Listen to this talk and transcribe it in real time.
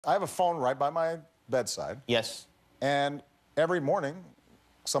I have a phone right by my bedside. Yes. And every morning,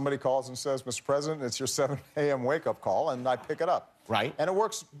 somebody calls and says, Mr. President, it's your 7 a.m. wake-up call, and I pick it up. Right. And it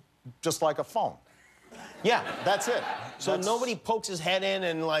works just like a phone. Yeah. That's it. So nobody pokes his head in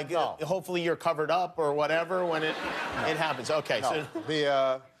and, like, No. hopefully you're covered up or whatever when it happens. Okay. No.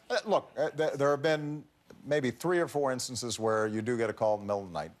 So Look, there have been maybe 3 or 4 instances where you do get a call in the middle of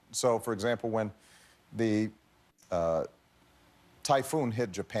the night. So, for example, when the typhoon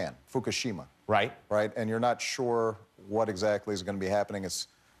hit Japan, Fukushima. Right. Right, and you're not sure what exactly is going to be happening. It's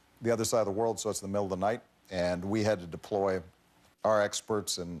the other side of the world, so it's the middle of the night, and we had to deploy our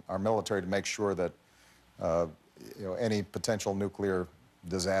experts and our military to make sure that any potential nuclear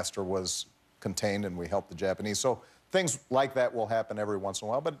disaster was contained, and we helped the Japanese. So things like that will happen every once in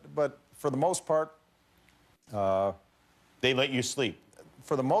a while, but for the most part, they let you sleep.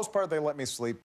 For the most part, they let me sleep.